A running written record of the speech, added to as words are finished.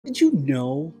Did you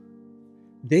know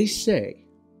they say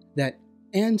that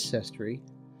Ancestry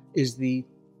is the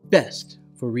best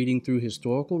for reading through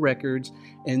historical records,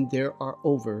 and there are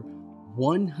over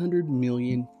 100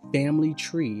 million family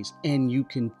trees, and you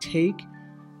can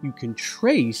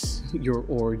trace your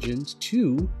origins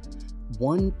to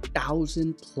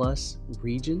 1,000 plus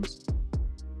regions?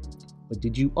 But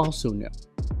did you also know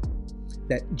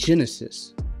that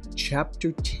Genesis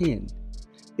chapter 10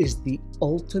 is the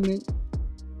ultimate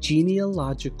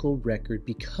genealogical record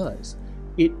because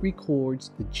it records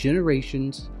the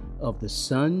generations of the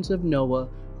sons of Noah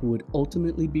who would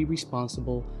ultimately be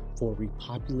responsible for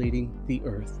repopulating the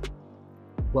earth?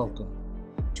 Welcome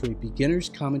to a beginner's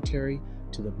commentary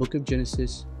to the book of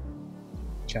Genesis,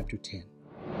 chapter 10.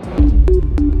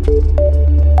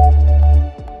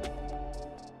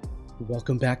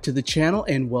 Welcome back to the channel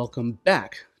and welcome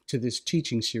back to this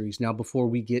teaching series. Now, before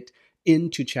we get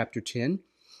into chapter 10,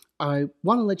 I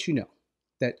want to let you know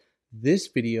that this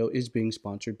video is being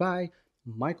sponsored by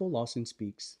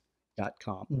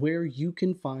MichaelLawsonSpeaks.com, where you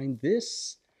can find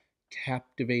this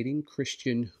captivating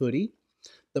Christian hoodie,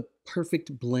 the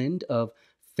perfect blend of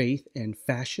faith and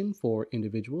fashion for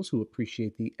individuals who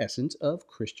appreciate the essence of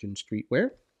Christian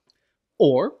streetwear,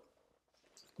 or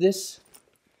this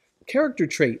character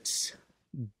traits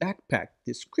backpack,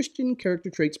 this Christian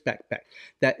character traits backpack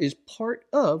that is part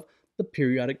of the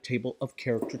periodic table of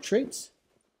character traits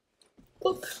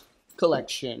book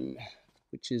collection,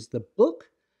 which is the book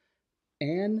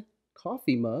and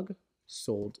coffee mug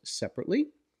sold separately,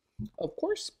 of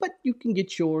course, but you can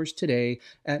get yours today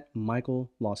at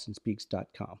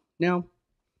michaellawsonspeaks.com. Now,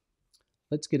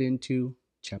 let's get into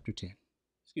chapter 10.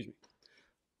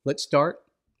 Let's start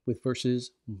with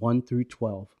verses 1 through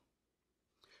 12.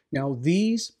 Now,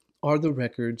 these are the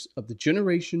records of the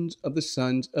generations of the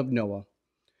sons of Noah.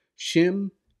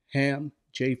 Shem, Ham,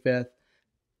 Japheth,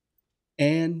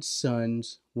 and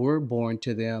sons were born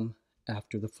to them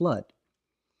after the flood.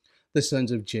 The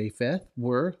sons of Japheth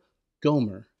were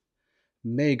Gomer,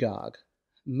 Magog,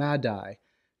 Madai,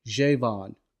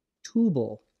 Javan,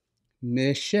 Tubal,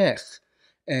 Meshech,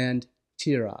 and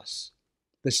Tiras.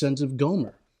 The sons of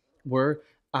Gomer were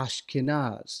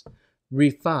Ashkenaz,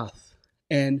 Riphath,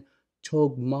 and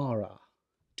Togarmah.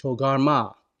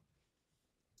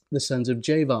 The sons of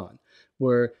Javan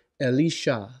were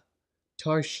Elisha,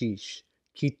 Tarshish,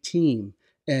 Kittim,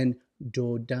 and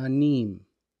Dodanim.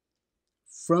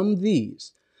 From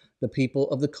these, the people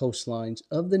of the coastlines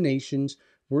of the nations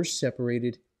were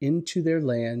separated into their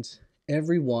lands,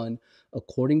 every one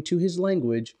according to his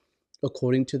language,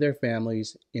 according to their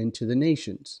families, into the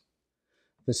nations.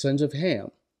 The sons of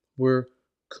Ham were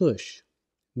Cush,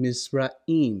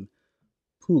 Mizraim,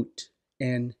 Put,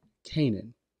 and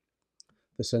Canaan.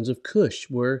 The sons of Cush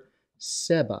were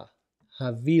Seba,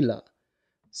 Havilah,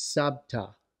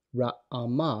 Sabta,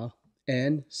 Ra'amah,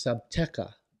 and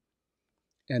Sabteka.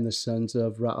 And the sons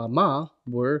of Ra'amah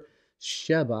were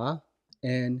Sheba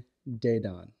and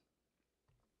Dedan.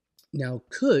 Now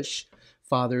Cush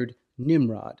fathered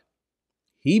Nimrod.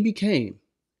 He became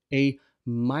a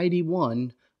mighty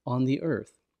one on the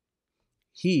earth.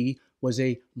 He was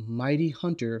a mighty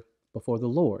hunter before the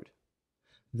Lord.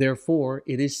 Therefore,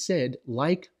 it is said,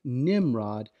 like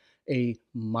Nimrod, a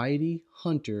mighty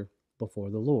hunter before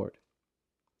the Lord.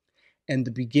 And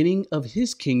the beginning of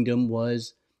his kingdom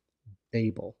was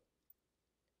Babel,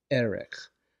 Erech,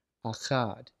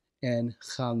 Akkad, and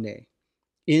Calneh,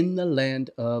 in the land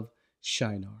of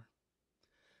Shinar.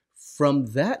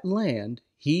 From that land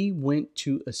he went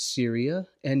to Assyria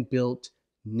and built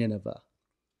Nineveh,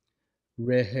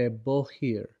 Rehoboth,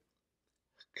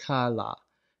 Calah,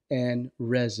 and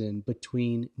Rezin,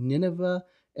 between Nineveh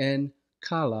and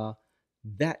Calah,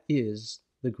 that is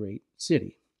the great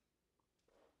city.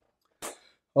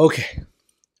 Okay,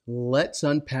 let's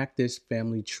unpack this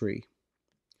family tree.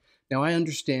 Now, I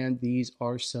understand these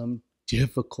are some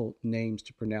difficult names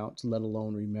to pronounce, let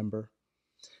alone remember.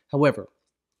 However,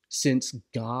 since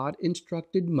God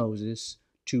instructed Moses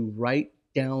to write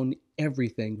down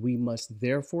everything, we must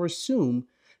therefore assume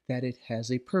that it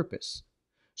has a purpose.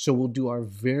 So we'll do our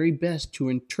very best to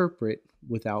interpret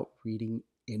without reading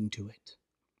into it.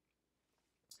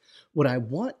 What I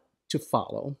want to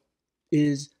follow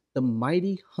is the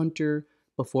mighty hunter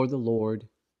before the Lord,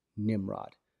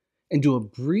 Nimrod, and do a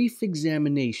brief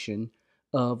examination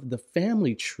of the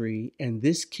family tree and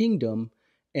this kingdom,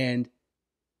 and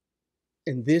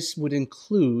this would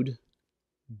include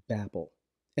Babel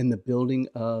and the building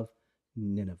of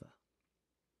Nineveh.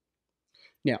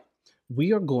 Now,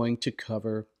 we are going to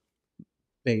cover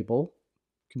Babel,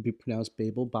 can be pronounced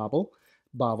Babel,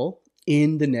 Babel,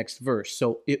 in the next verse.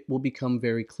 So it will become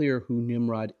very clear who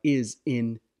Nimrod is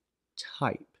in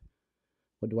type.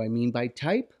 What do I mean by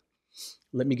type?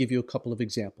 Let me give you a couple of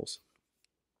examples.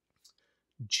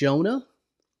 Jonah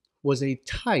was a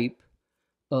type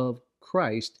of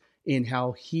Christ in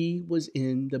how he was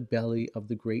in the belly of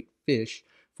the great fish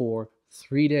for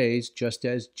 3 days, just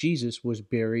as Jesus was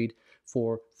buried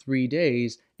for 3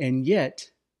 days, and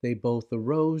yet they both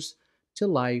arose to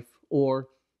life, or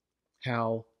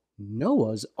how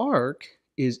Noah's ark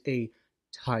is a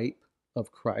type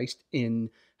of Christ in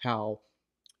how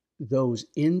those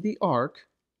in the ark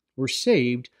were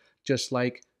saved, just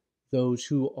like those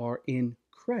who are in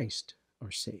Christ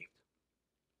are saved.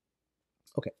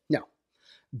 Okay, now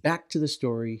back to the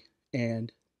story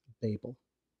and Babel,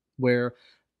 where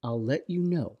I'll let you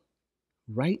know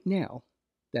right now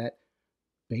that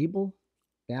Babel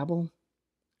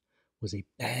was a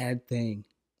bad thing,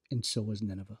 and so was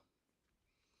Nineveh.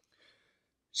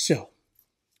 So,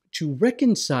 to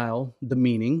reconcile the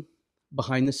meaning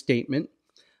behind the statement,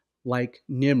 like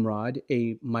Nimrod,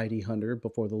 a mighty hunter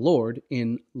before the Lord,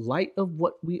 in light of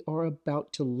what we are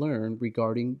about to learn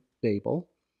regarding Babel,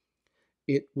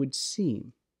 it would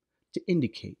seem to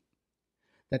indicate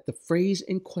that the phrase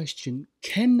in question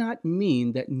cannot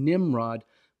mean that Nimrod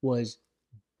was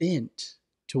bent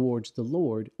towards the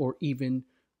Lord or even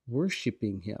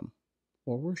worshiping him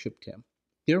or worshiped him.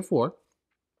 Therefore,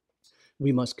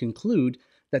 we must conclude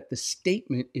that the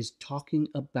statement is talking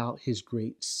about his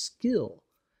great skill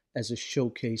as a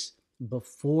showcase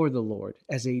before the Lord,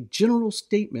 as a general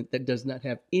statement that does not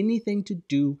have anything to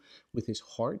do with his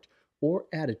heart or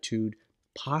attitude,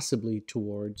 possibly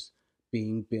towards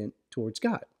being bent towards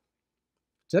God.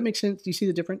 Does that make sense? Do you see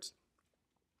the difference?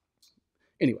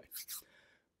 Anyway,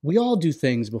 we all do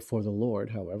things before the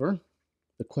Lord, however.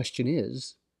 The question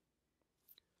is,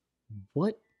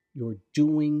 what you're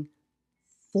doing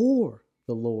for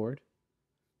the Lord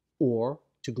or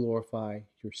to glorify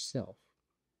yourself.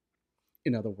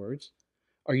 In other words,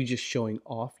 are you just showing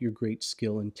off your great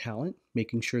skill and talent,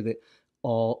 making sure that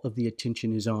all of the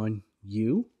attention is on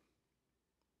you?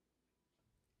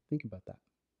 Think about that.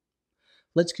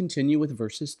 Let's continue with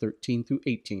verses 13 through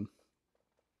 18.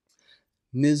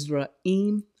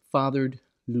 Mizraim fathered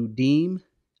Ludim,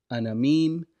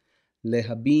 Anamim,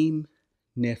 Lehabim,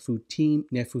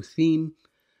 Nephuthim,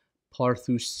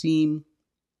 Parthusim,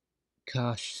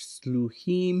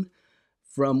 Kashluhim,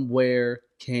 from where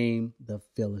came the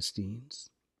Philistines.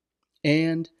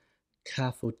 And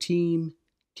Kaphotim,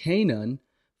 Canaan,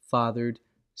 fathered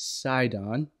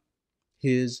Sidon,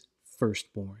 his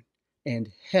firstborn,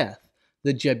 and Heth,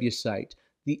 the Jebusite,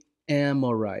 the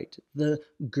Amorite, the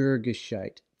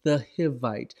Girgashite, the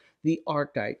Hivite, the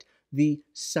Archite, the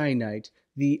Sinite,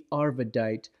 the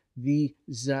Arvadite, the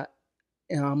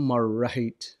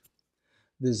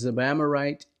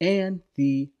Zaamorite, and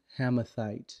the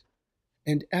Hamathite.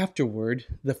 And afterward,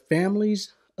 the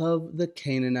families of the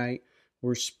Canaanite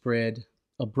were spread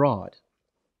abroad.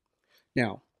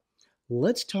 Now,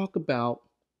 let's talk about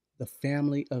the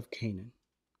family of Canaan.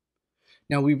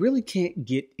 Now, we really can't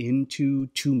get into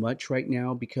too much right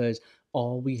now because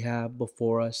all we have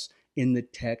before us in the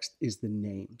text is the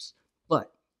names.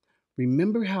 But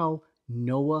remember how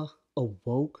Noah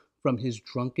awoke from his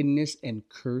drunkenness and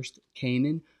cursed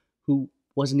Canaan, who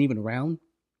wasn't even around?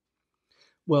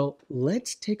 Well,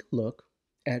 let's take a look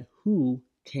at who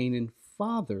Canaan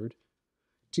fathered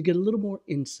to get a little more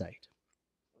insight.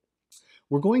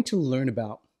 We're going to learn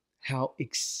about how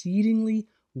exceedingly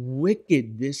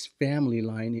wicked this family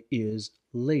line is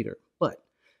later. But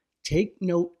take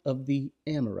note of the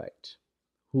Amorite,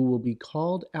 who will be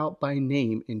called out by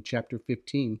name in chapter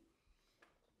 15.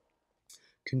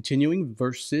 Continuing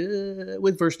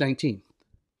with verse 19.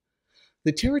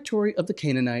 The territory of the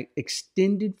Canaanite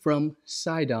extended from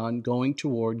Sidon going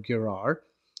toward Gerar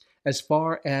as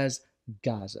far as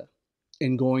Gaza,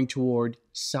 and going toward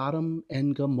Sodom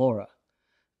and Gomorrah,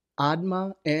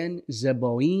 Admah and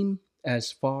Zeboim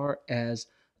as far as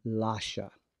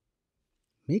Lasha.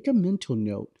 Make a mental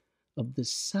note of the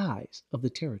size of the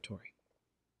territory.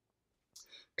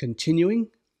 Continuing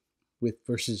with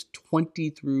verses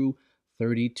 20 through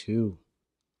 32.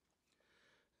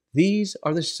 These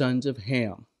are the sons of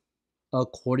Ham,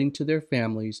 according to their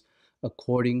families,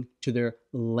 according to their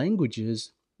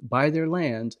languages, by their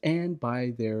lands, and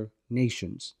by their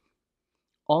nations.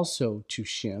 Also to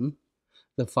Shem,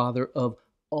 the father of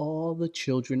all the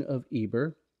children of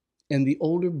Eber, and the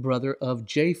older brother of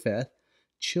Japheth,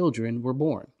 children were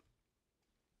born.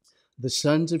 The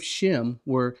sons of Shem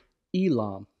were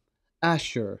Elam,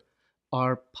 Asher,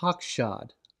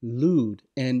 Arpachshad, Lud,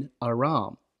 and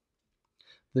Aram.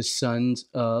 The sons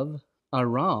of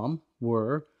Aram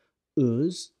were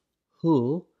Uz,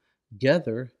 Hul,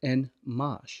 Gether, and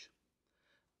Mash.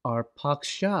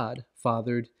 Arpachshad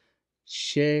fathered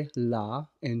Shelah,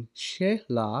 and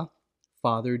Shelah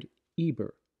fathered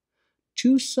Eber.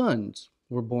 Two sons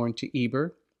were born to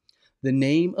Eber. The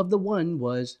name of the one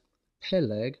was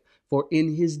Peleg, for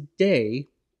in his day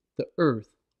the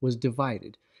earth was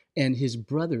divided, and his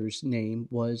brother's name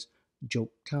was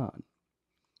Joktan.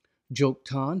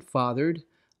 Joktan fathered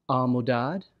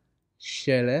Almodad,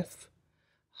 Sheleph,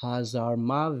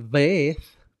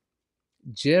 Hazarmaveth,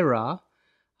 Jerah,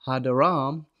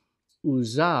 Hadaram,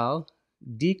 Uzal,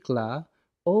 Dikla,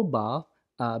 Obal,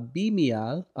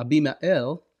 Abimael,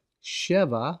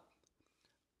 Sheva,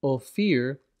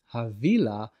 Ophir,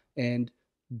 Havilah, and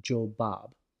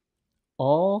Jobab.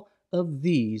 All of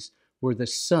these were the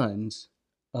sons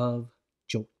of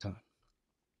Joktan.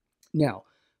 Now,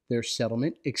 their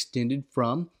settlement extended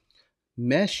from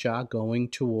Mesha going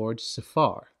towards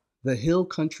Sephar, the hill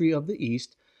country of the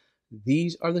east.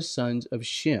 These are the sons of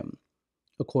Shem,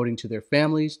 according to their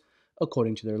families,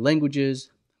 according to their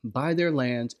languages, by their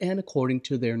lands, and according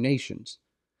to their nations.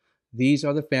 These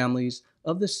are the families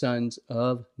of the sons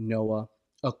of Noah,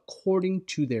 according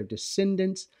to their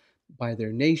descendants, by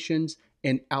their nations,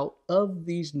 and out of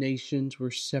these nations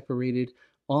were separated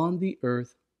on the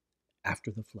earth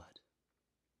after the flood.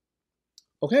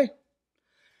 Okay,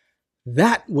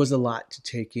 that was a lot to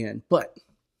take in, but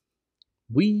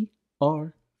we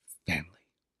are family.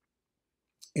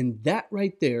 And that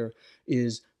right there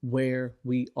is where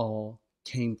we all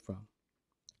came from.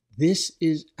 This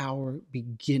is our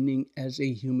beginning as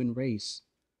a human race.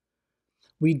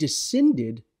 We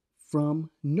descended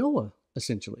from Noah,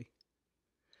 essentially.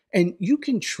 And you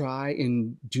can try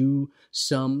and do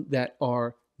some that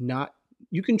are not,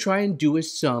 you can try and do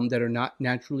as some that are not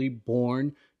naturally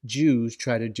born Jews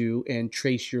try to do and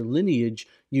trace your lineage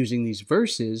using these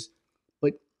verses,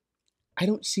 but I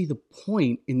don't see the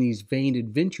point in these vain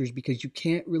adventures because you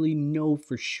can't really know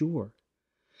for sure.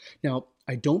 Now,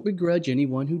 I don't begrudge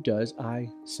anyone who does, I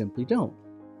simply don't.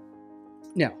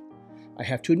 Now, I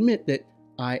have to admit that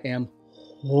I am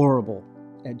horrible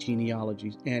at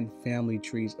genealogies and family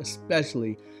trees,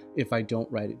 especially if I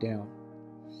don't write it down.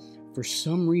 For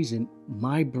some reason,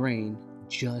 my brain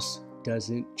just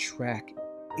doesn't track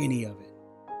any of it.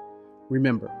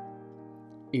 Remember,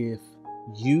 if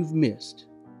you've missed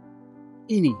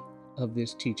any of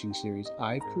this teaching series,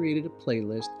 I've created a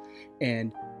playlist,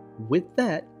 and with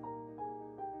that,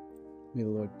 may the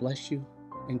Lord bless you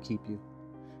and keep you.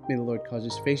 May the Lord cause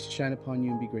his face to shine upon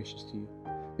you and be gracious to you.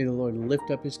 May the Lord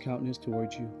lift up his countenance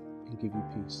towards you and give you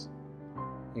peace.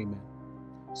 Amen.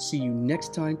 See you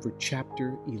next time for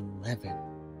chapter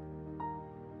 11.